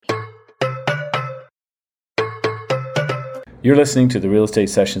You're listening to the Real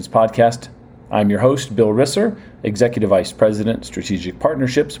Estate Sessions podcast. I'm your host, Bill Risser, Executive Vice President, Strategic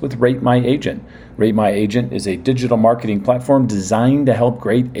Partnerships with Rate My Agent. Rate My Agent is a digital marketing platform designed to help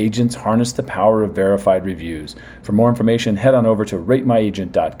great agents harness the power of verified reviews. For more information, head on over to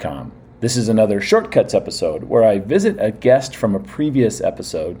ratemyagent.com. This is another Shortcuts episode where I visit a guest from a previous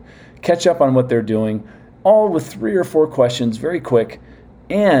episode, catch up on what they're doing, all with 3 or 4 questions, very quick,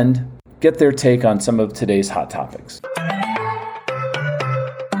 and get their take on some of today's hot topics.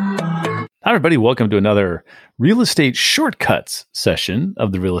 Hi, everybody. Welcome to another Real Estate Shortcuts session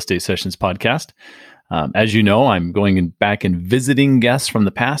of the Real Estate Sessions podcast. As you know, I'm going back and visiting guests from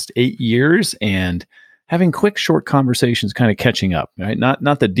the past 8 years and having quick, short conversations, kind of catching up, right?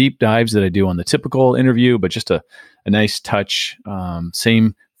 Not the deep dives that I do on the typical interview, but just a nice touch.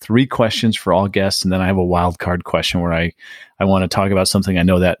 Same 3 questions for all guests. And then I have a wild card question where I want to talk about something I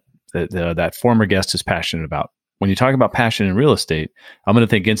know that former guest is passionate about. When you talk about passion in real estate, I'm going to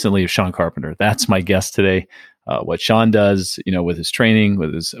think instantly of Sean Carpenter. That's my guest today. What Sean does, with his training,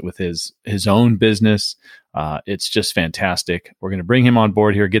 with his own business, it's just fantastic. We're going to bring him on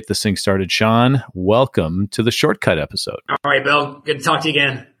board here, get this thing started. Sean, welcome to the Shortcut episode. All right, Bill. Good to talk to you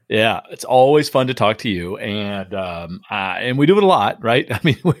again. Yeah, it's always fun to talk to you, and we do it a lot, right? I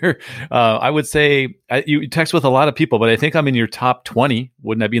mean, I would say you text with a lot of people, but I think I'm in your top 20.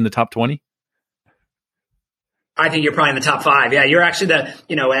 Wouldn't I be in the top 20? I think you're probably in the top 5. Yeah, you're actually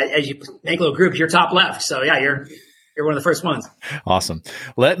as you make little groups, you're top left. So yeah, you're one of the first ones. Awesome.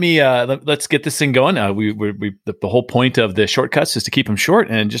 Let's get this thing going. The whole point of the shortcuts is to keep them short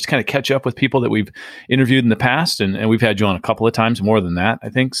and just kind of catch up with people that we've interviewed in the past, and we've had you on a couple of times, more than that, I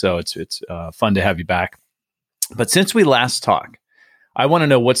think. So it's fun to have you back. But since we last talked, I want to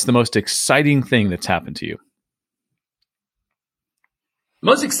know what's the most exciting thing that's happened to you.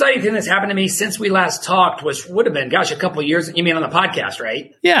 Most exciting thing that's happened to me since we last talked would have been, a couple of years. You mean on the podcast,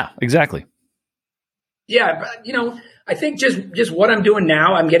 right? Yeah, exactly. Yeah, but, I think just what I'm doing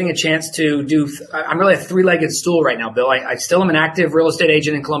now, I'm getting a chance to do. I'm really a 3-legged stool right now, Bill. I still am an active real estate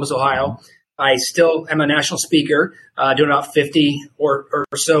agent in Columbus, Ohio. I still am a national speaker, doing about 50 or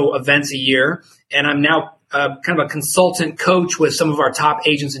so events a year, and I'm now kind of a consultant coach with some of our top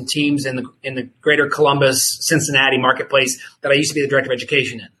agents and teams in the greater Columbus, Cincinnati marketplace that I used to be the director of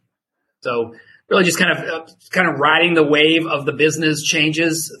education in. So really just kind of riding the wave of the business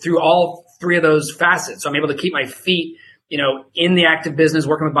changes through all 3 of those facets. So I'm able to keep my feet, in the active business,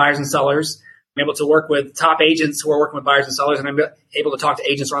 working with buyers and sellers. I'm able to work with top agents who are working with buyers and sellers, and I'm able to talk to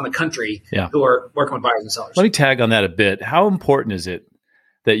agents around the country who are working with buyers and sellers. Let me tag on that a bit. How important is it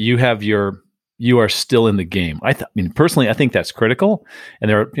that you are still in the game? Personally, I think that's critical.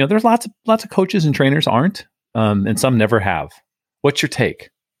 And there's lots of coaches and trainers aren't, and some never have. What's your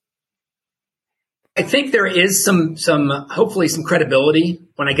take? I think there is hopefully some credibility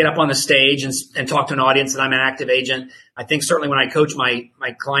when I get up on the stage and talk to an audience that I'm an active agent. I think certainly when I coach my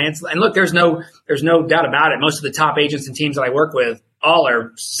clients, and look, there's no doubt about it. Most of the top agents and teams that I work with all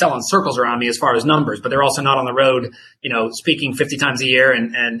are selling circles around me as far as numbers, but they're also not on the road, speaking 50 times a year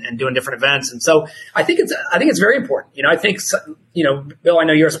and doing different events. And so I think it's very important. I think, Bill, I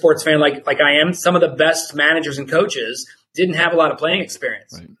know you're a sports fan like I am. Some of the best managers and coaches didn't have a lot of playing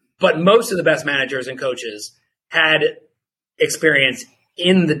experience. Right. But most of the best managers and coaches had experience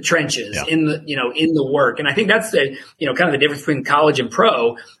in the trenches, in the work. And I think that's the, kind of the difference between college and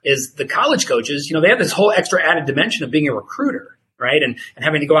pro is the college coaches, they have this whole extra added dimension of being a recruiter, right? And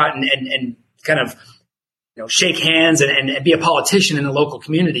having to go out and kind of, shake hands and be a politician in the local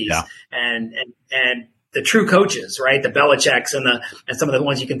communities. Yeah. And the true coaches, right? The Belichicks and some of the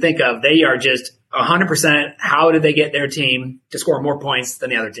ones you can think of, they are just 100%. How did they get their team to score more points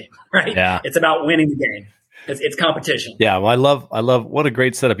than the other team, right? Yeah. It's about winning the game. It's competition. Yeah. Well, I love what a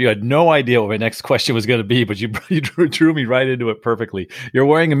great setup. You had no idea what my next question was going to be, but you drew me right into it perfectly. You're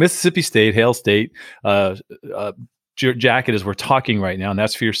wearing a Mississippi State, Hail State, jacket as we're talking right now. And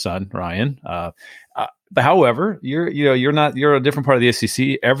that's for your son, Ryan. But however, you're a different part of the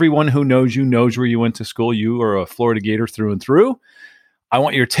SEC. Everyone who knows you knows where you went to school. You are a Florida Gator through and through. I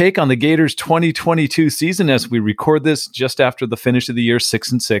want your take on the Gators 2022 season as we record this just after the finish of the year,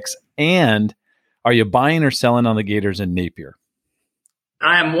 6-6. And are you buying or selling on the Gators and Napier?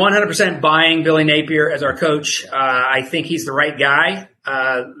 I am 100% buying Billy Napier as our coach. I think he's the right guy.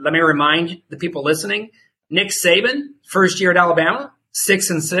 Let me remind the people listening, Nick Saban, first year at Alabama,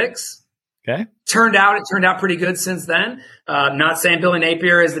 6-6. Okay. It turned out pretty good since then. Not saying Billy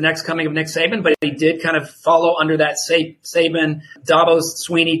Napier is the next coming of Nick Saban, but he did kind of follow under that Saban, Dabo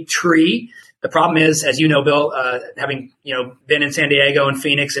Swinney tree. The problem is, as you know, Bill, having been in San Diego and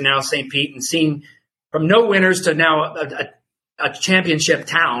Phoenix and now St. Pete and seeing from no winners to now a a championship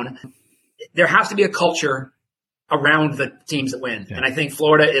town, there has to be a culture around the teams that win. Yeah. And I think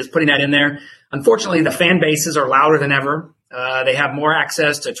Florida is putting that in there. Unfortunately, the fan bases are louder than ever. They have more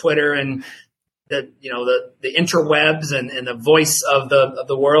access to Twitter and the interwebs and the voice of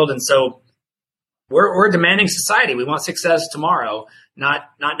the world. And so we're a demanding society. We want success tomorrow, not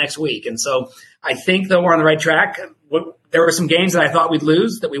next week. And so I think that we're on the right track. There were some games that I thought we'd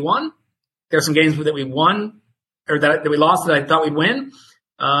lose that we won. There are some games that we won or that we lost that I thought we'd win.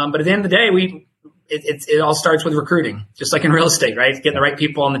 But at the end of the day, it all starts with recruiting, just like in real estate, right? Getting the right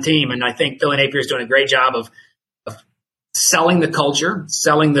people on the team. And I think Billy Napier is doing a great job of selling the culture,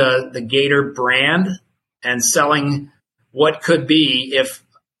 selling the Gator brand, and selling what could be if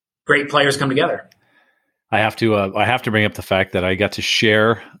great players come together. I have to bring up the fact that I got to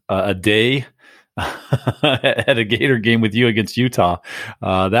share a day at a Gator game with you against Utah.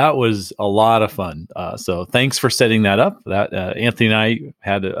 That was a lot of fun. So thanks for setting that up. That Anthony and I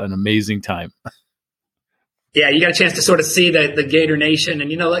had an amazing time. Yeah, you got a chance to sort of see the Gator Nation,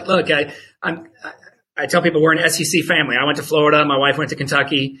 and look, I tell people we're an SEC family. I went to Florida. My wife went to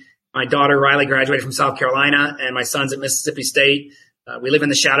Kentucky. My daughter Riley graduated from South Carolina, and my son's at Mississippi State. We live in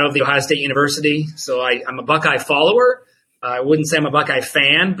the shadow of the Ohio State University, so I'm a Buckeye follower. I wouldn't say I'm a Buckeye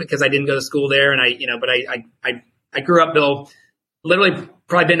fan because I didn't go to school there, and but I grew up, Bill, literally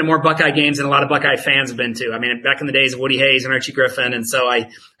probably been to more Buckeye games than a lot of Buckeye fans have been to. I mean, back in the days of Woody Hayes and Archie Griffin, and so I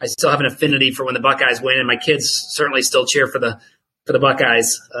still have an affinity for when the Buckeyes win, and my kids certainly still cheer for the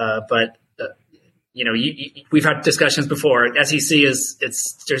Buckeyes. But we've had discussions before. SEC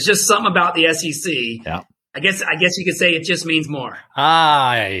there's just something about the SEC. Yeah. I guess you could say it just means more.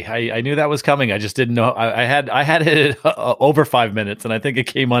 I knew that was coming. I just didn't know. I had it over 5 minutes, and I think it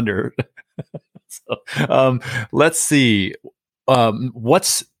came under. So, let's see.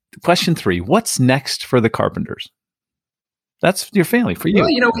 What's question 3? What's next for the Carpenters? That's your family, for you.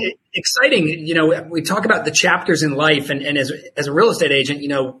 Well, exciting. We talk about the chapters in life, and as a real estate agent,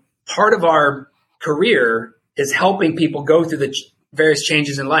 part of our career is helping people go through the various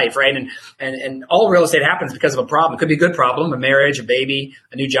changes in life, right? And all real estate happens because of a problem. It could be a good problem, a marriage, a baby,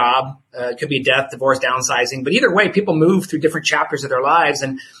 a new job. It could be a death, divorce, downsizing. But either way, people move through different chapters of their lives,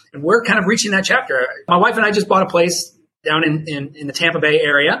 and we're kind of reaching that chapter. My wife and I just bought a place down in the Tampa Bay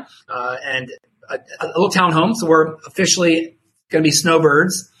area, and a little townhome. So we're officially going to be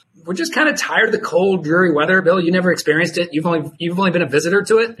snowbirds. We're just kind of tired of the cold, dreary weather. Bill, you never experienced it. You've only been a visitor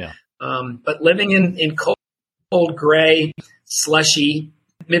to it. Yeah. But living in cold, gray, slushy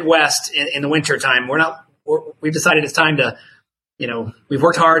Midwest in the winter time, we've decided it's time to, we've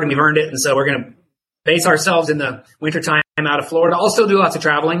worked hard and we've earned it. And so we're going to base ourselves in the winter time out of Florida. I'll still do lots of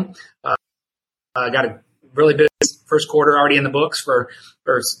traveling. Got a really busy first quarter already in the books for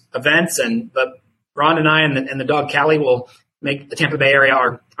events. But Ron and I and the dog Callie will make the Tampa Bay area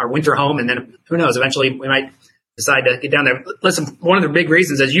our winter home. And then who knows, eventually we might decide to get down there. Listen, one of the big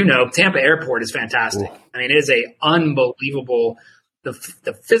reasons, as you know, Tampa Airport is fantastic. Ooh. I mean, it is a unbelievable. The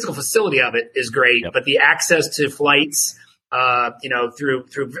physical facility of it is great, yep. But the access to flights, through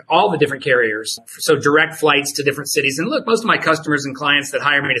all the different carriers, so direct flights to different cities. And look, most of my customers and clients that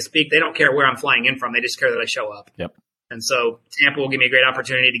hire me to speak, they don't care where I'm flying in from; they just care that I show up. Yep. And so Tampa will give me a great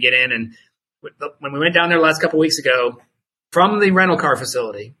opportunity to get in. And when we went down there the last couple of weeks ago, from the rental car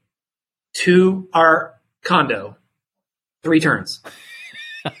facility to our condo, 3 turns.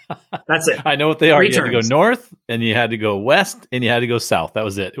 That's it. I know what they are. You had to go north, and you had to go west, and you had to go south. That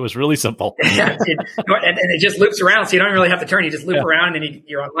was it. It was really simple. and it just loops around, so you don't really have to turn. You just loop around, and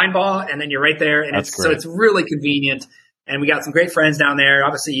you're on line ball, and then you're right there. And so it's really convenient. And we got some great friends down there.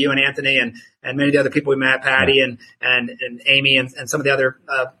 Obviously, you and Anthony, and many of the other people we met, Patty and Amy, and some of the other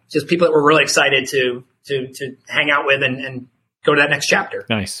just people that were really excited to hang out with and go to that next chapter.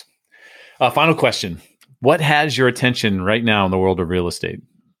 Nice. Final question. What has your attention right now in the world of real estate?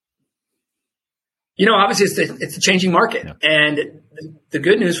 Obviously it's the changing market. Yeah. And the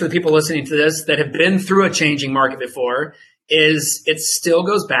good news for the people listening to this that have been through a changing market before is it still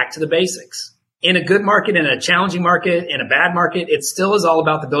goes back to the basics. In a good market, in a challenging market, in a bad market, it still is all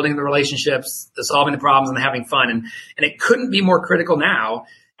about the building of the relationships, the solving the problems, and the having fun. And it couldn't be more critical now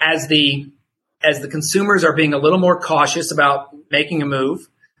as the consumers are being a little more cautious about making a move.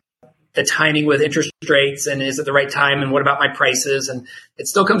 The timing with interest rates, and is it the right time, and what about my prices? And it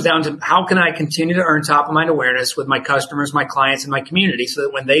still comes down to how can I continue to earn top of mind awareness with my customers, my clients, and my community, so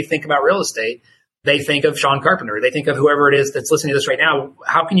that when they think about real estate, they think of Sean Carpenter. They think of whoever it is that's listening to this right now.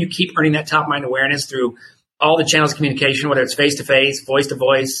 How can you keep earning that top of mind awareness through all the channels of communication, whether it's face-to-face,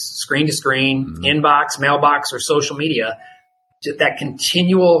 voice-to-voice, screen-to-screen, inbox, mailbox, or social media? That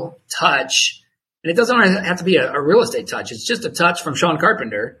continual touch And it doesn't have to be a real estate touch. It's just a touch from Sean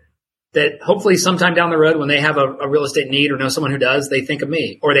Carpenter that hopefully sometime down the road when they have a real estate need or know someone who does, they think of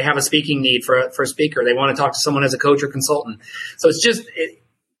me. Or they have a speaking need for a speaker. They want to talk to someone as a coach or consultant. So it's just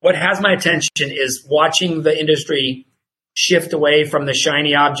what has my attention is watching the industry shift away from the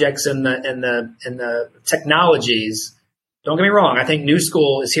shiny objects and the technologies. Don't get me wrong. I think new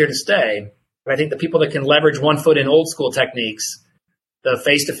school is here to stay. But I think the people that can leverage one foot in old school techniques, the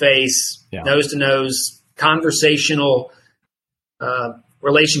face-to-face, nose-to-nose, conversational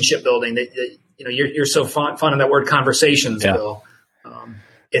relationship building, that you're so fond of that word conversations, Bill.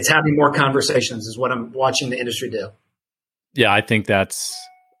 It's having more conversations is what I'm watching the industry do. Yeah, I think that's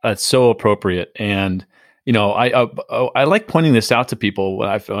so appropriate. And, I like pointing this out to people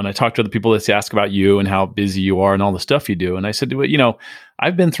when I talk to other people that ask about you and how busy you are and all the stuff you do. And I said,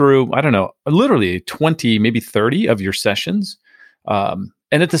 I've been through, I don't know, literally 20, maybe 30 of your sessions. And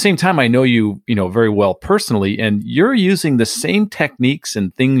at the same time, I know you, very well personally, and you're using the same techniques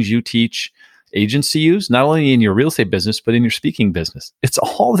and things you teach agents to use, not only in your real estate business, but in your speaking business. It's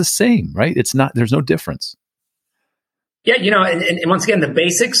all the same, right? There's no difference. Yeah. And once again, the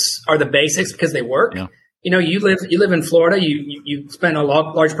basics are the basics because they work. Yeah. You live in Florida. You spend a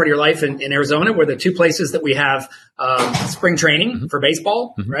large part of your life in Arizona, where the two places that we have spring training for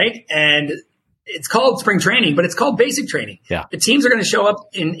baseball, right? And it's called spring training, but it's called basic training. Yeah. The teams are going to show up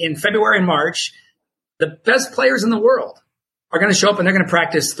in February and March. The best players in the world are going to show up and they're going to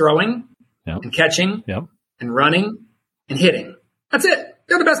practice throwing and catching and running and hitting. That's it.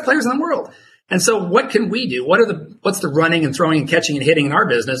 They're the best players in the world. And so what can we do? What's the running and throwing and catching and hitting in our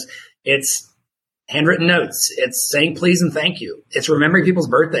business? It's handwritten notes. It's saying please and thank you. It's remembering people's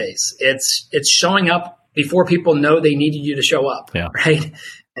birthdays. It's showing up before people know they needed you to show up. Yeah. Right.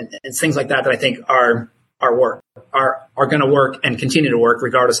 And it's things like that I think are going to work and continue to work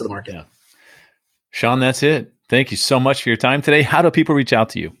regardless of the market. Yeah. Sean, that's it. Thank you so much for your time today. How do people reach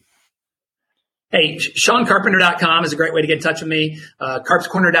out to you? Hey, SeanCarpenter.com is a great way to get in touch with me.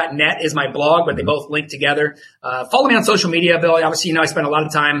 CarpsCorner.net is my blog, but they both link together. Follow me on social media, Bill. Obviously, I spend a lot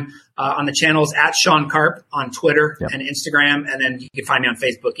of time on the channels at Sean Carp on Twitter and Instagram, and then you can find me on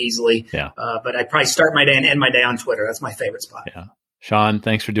Facebook easily. Yeah. But I probably start my day and end my day on Twitter. That's my favorite spot. Yeah. Sean,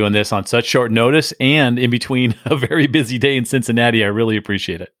 thanks for doing this on such short notice and in between a very busy day in Cincinnati. I really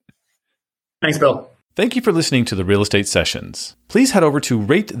appreciate it. Thanks, Bill. Thank you for listening to the Real Estate Sessions. Please head over to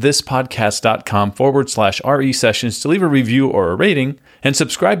ratethispodcast.com/RE sessions to leave a review or a rating, and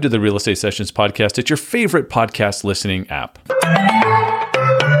subscribe to the Real Estate Sessions podcast at your favorite podcast listening app.